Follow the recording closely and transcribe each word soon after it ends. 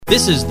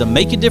This is the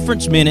Make a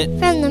Difference Minute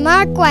from the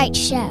Mark White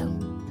Show.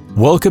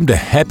 Welcome to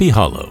Happy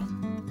Hollow.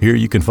 Here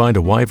you can find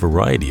a wide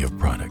variety of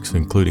products,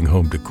 including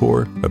home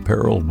decor,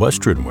 apparel,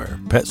 western wear,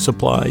 pet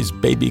supplies,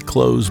 baby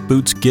clothes,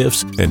 boots,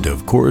 gifts, and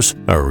of course,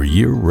 our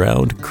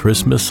year-round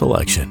Christmas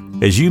selection.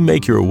 As you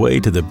make your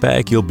way to the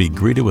back, you'll be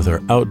greeted with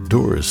our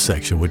outdoors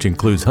section, which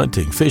includes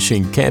hunting,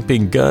 fishing,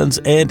 camping, guns,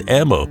 and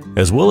ammo,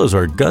 as well as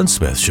our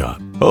gunsmith shop.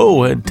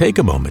 Oh, and take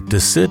a moment to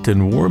sit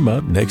and warm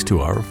up next to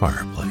our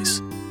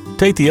fireplace.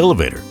 Take the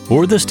elevator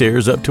or the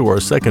stairs up to our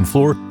second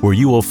floor, where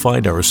you will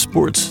find our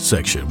sports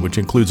section, which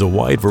includes a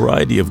wide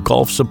variety of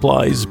golf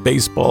supplies,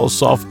 baseball,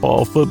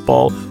 softball,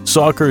 football,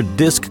 soccer,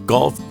 disc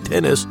golf,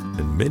 tennis,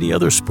 and many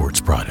other sports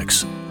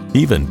products.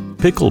 Even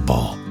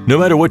pickleball. No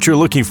matter what you're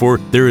looking for,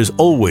 there is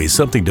always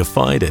something to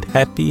find at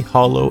Happy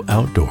Hollow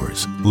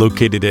Outdoors,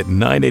 located at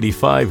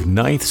 985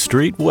 9th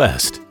Street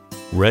West,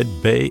 Red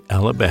Bay,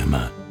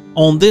 Alabama.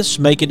 On this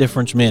Make a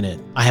Difference Minute,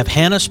 I have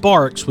Hannah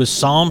Sparks with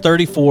Psalm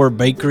 34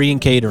 Bakery and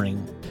Catering.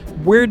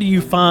 Where do you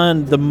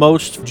find the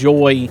most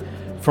joy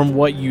from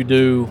what you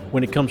do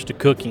when it comes to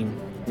cooking?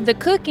 The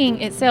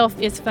cooking itself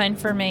is fun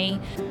for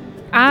me.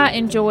 I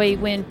enjoy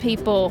when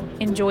people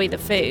enjoy the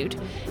food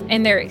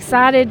and they're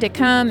excited to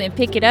come and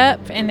pick it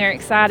up, and they're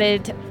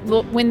excited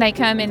when they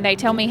come and they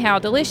tell me how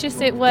delicious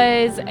it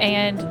was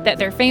and that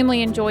their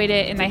family enjoyed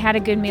it and they had a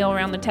good meal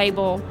around the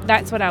table.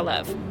 That's what I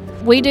love.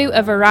 We do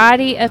a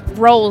variety of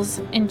rolls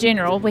in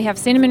general. We have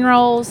cinnamon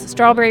rolls,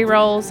 strawberry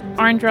rolls,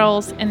 orange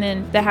rolls, and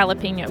then the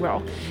jalapeno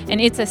roll.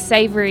 And it's a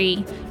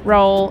savory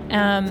roll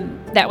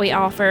that we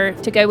offer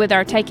to go with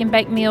our take and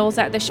bake meals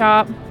at the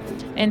shop.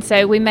 And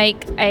so we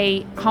make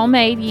a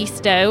homemade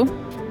yeast dough.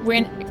 We're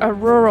in a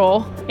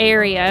rural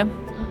area.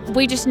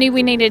 We just knew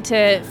we needed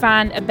to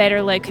find a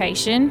better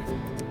location.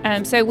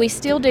 So we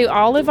still do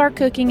all of our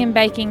cooking and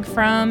baking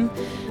from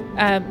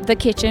the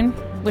kitchen,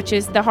 which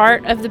is the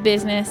heart of the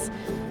business.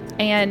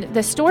 And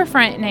the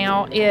storefront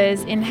now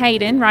is in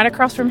Hayden, right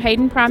across from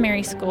Hayden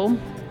Primary School.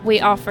 We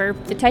offer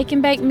the take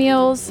and bake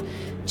meals,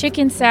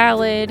 chicken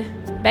salad,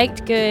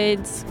 baked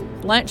goods,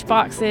 lunch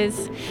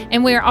boxes,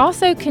 and we're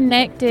also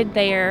connected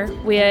there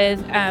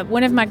with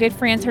one of my good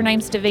friends. Her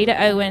name's Davita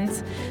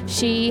Owens.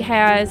 She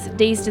has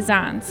D's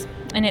Designs,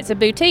 and it's a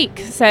boutique,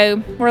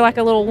 so we're like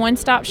a little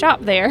one-stop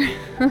shop there.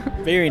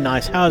 Very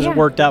nice. How has it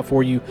worked out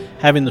for you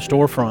having the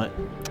storefront?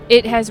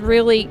 It has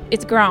really,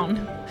 it's grown,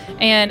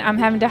 and I'm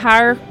having to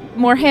hire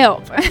more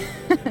help.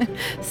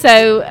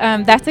 So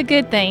that's a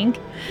good thing,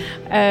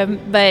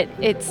 but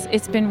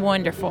it's been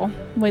wonderful.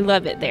 We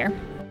love it there.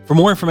 For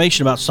more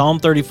information about Psalm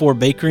 34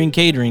 Bakery and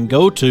Catering,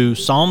 go to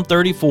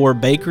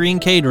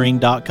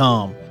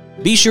psalm34bakeryandcatering.com.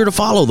 Be sure to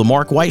follow The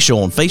Mark White Show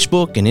on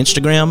Facebook and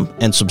Instagram,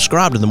 and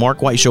subscribe to The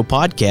Mark White Show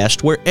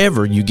podcast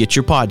wherever you get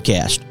your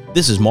podcast.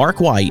 This is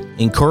Mark White,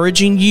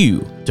 encouraging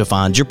you to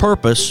find your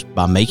purpose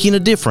by making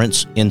a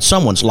difference in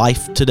someone's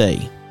life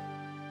today.